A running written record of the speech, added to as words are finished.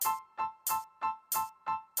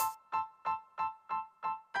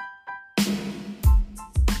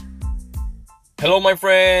Hello, my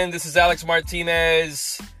friend. This is Alex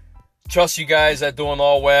Martinez. Trust you guys are doing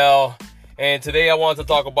all well. And today I want to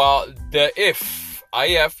talk about the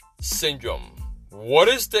IF syndrome. What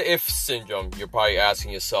is the IF syndrome? You're probably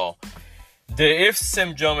asking yourself. The IF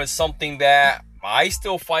syndrome is something that I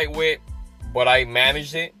still fight with, but I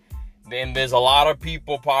managed it. And there's a lot of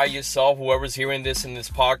people, probably yourself, whoever's hearing this in this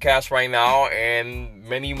podcast right now, and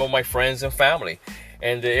many of my friends and family.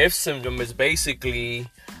 And the IF syndrome is basically,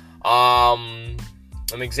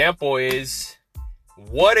 an example is,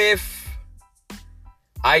 what if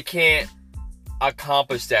I can't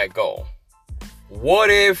accomplish that goal?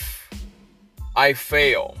 What if I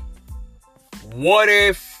fail? What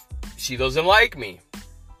if she doesn't like me?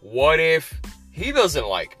 What if he doesn't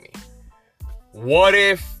like me? What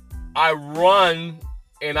if I run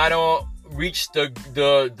and I don't reach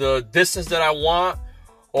the distance that I want,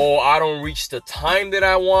 or I don't reach the time that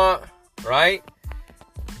I want, right?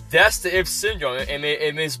 That's the IF syndrome, and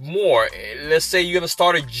it's more. Let's say you're going to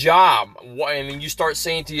start a job, and then you start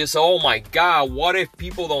saying to yourself, oh my God, what if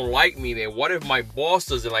people don't like me there? What if my boss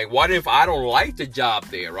doesn't like? What if I don't like the job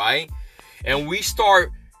there, right? And we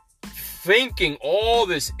start thinking all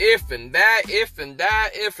this if and that,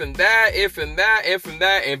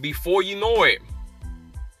 and before you know it,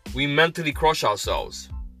 we mentally crush ourselves,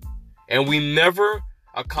 and we never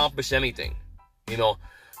accomplish anything.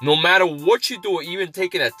 No matter what you do, even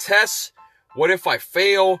taking a test, what if I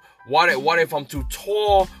fail? What if I'm too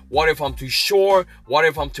tall? What if I'm too short? What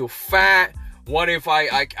if I'm too fat? What if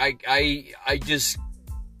I just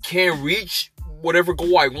can't reach whatever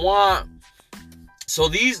goal I want? So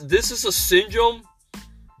this is a syndrome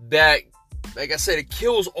that, like I said, it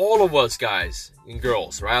kills all of us guys and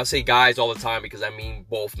girls, right? I say guys all the time because I mean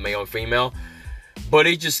both male and female, but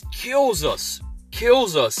it just kills us,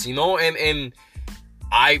 and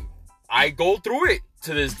I go through it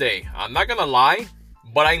to this day. I'm not gonna lie,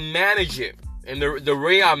 but I manage it. And the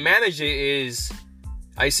way I manage it is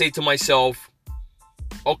I say to myself,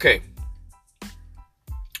 okay,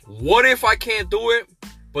 what if I can't do it?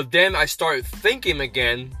 But then I start thinking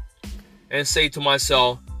again and say to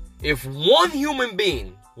myself, if one human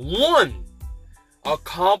being,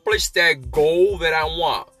 accomplished that goal that I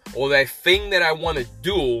want, or that thing that I want to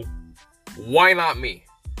do, why not me?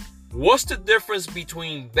 What's the difference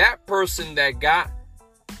between that person that got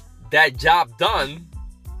that job done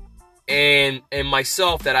and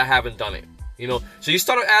myself that I haven't done it? So you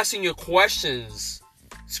start asking your questions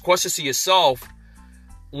to yourself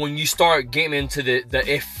when you start getting into the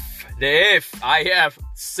IF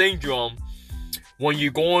syndrome. When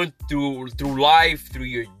you're going through life, through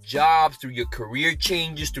your jobs, through your career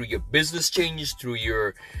changes, through your business changes, through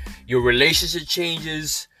your relationship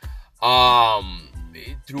changes,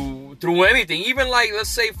 through anything. Even like, let's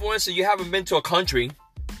say for instance, you haven't been to a country,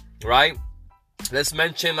 right? Let's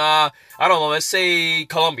mention let's say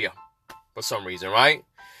Colombia for some reason, right?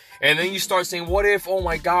 And then you start saying, what if, oh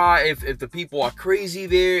my God, if the people are crazy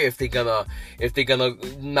there, if they're gonna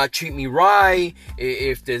not treat me right,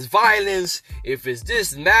 if there's violence, if it's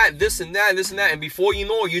this and that, and before you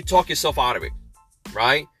know it, you talk yourself out of it,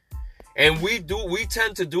 right? And we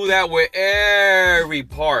tend to do that with every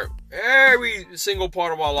single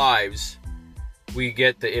part of our lives. We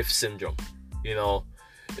get the IF syndrome, and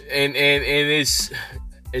it's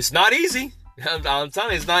not easy. I'm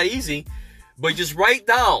telling you, it's not easy. But just write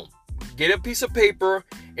down, get a piece of paper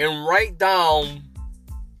and write down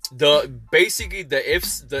the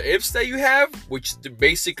ifs that you have, which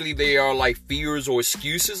basically they are like fears or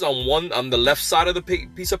excuses on the left side of the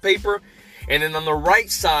piece of paper, and then on the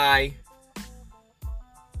right side,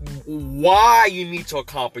 why you need to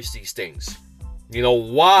accomplish these things.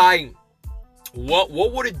 Why? What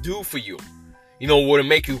would it do for you? Would it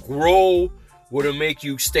make you grow? Would it make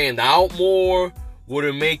you stand out more? Would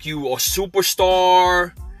it make you a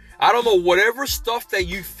superstar? I don't know. Whatever stuff that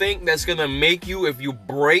you think that's going to make you, if you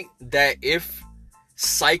break that IF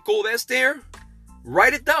cycle that's there,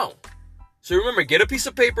 write it down. So remember, get a piece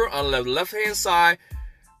of paper on the left-hand side,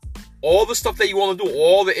 all the stuff that you want to do,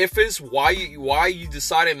 all the ifs, why you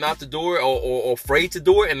decided not to do it or afraid to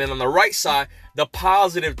do it. And then on the right side, the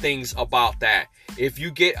positive things about that. If you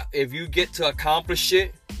get to accomplish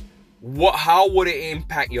it, how would it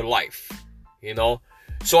impact your life?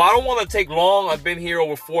 So I don't want to take long. I've been here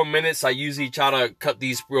over 4 minutes. I usually try to cut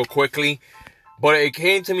these real quickly. But it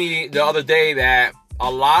came to me the other day that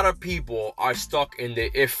a lot of people are stuck in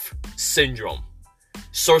the IF syndrome.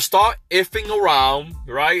 So start ifing around,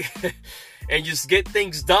 right? And just get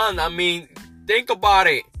things done. I mean, think about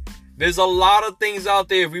it. There's a lot of things out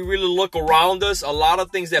there. If we really look around us, a lot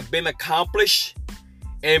of things that have been accomplished.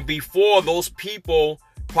 And before, those people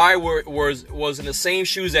probably was in the same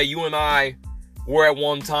shoes that you and I were at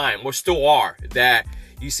one time, or still are, that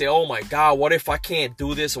you say, oh my God, what if I can't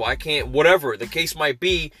do this, or I can't, whatever the case might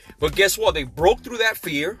be. But guess what? They broke through that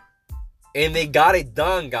fear and they got it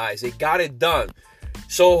done, guys. They got it done.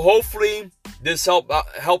 So hopefully this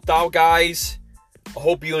helped out, guys. I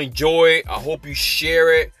hope you enjoy it. I hope you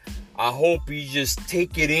share it. I hope you just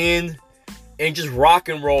take it in and just rock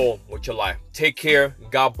and roll with your life. Take care.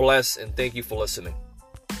 God bless. And thank you for listening.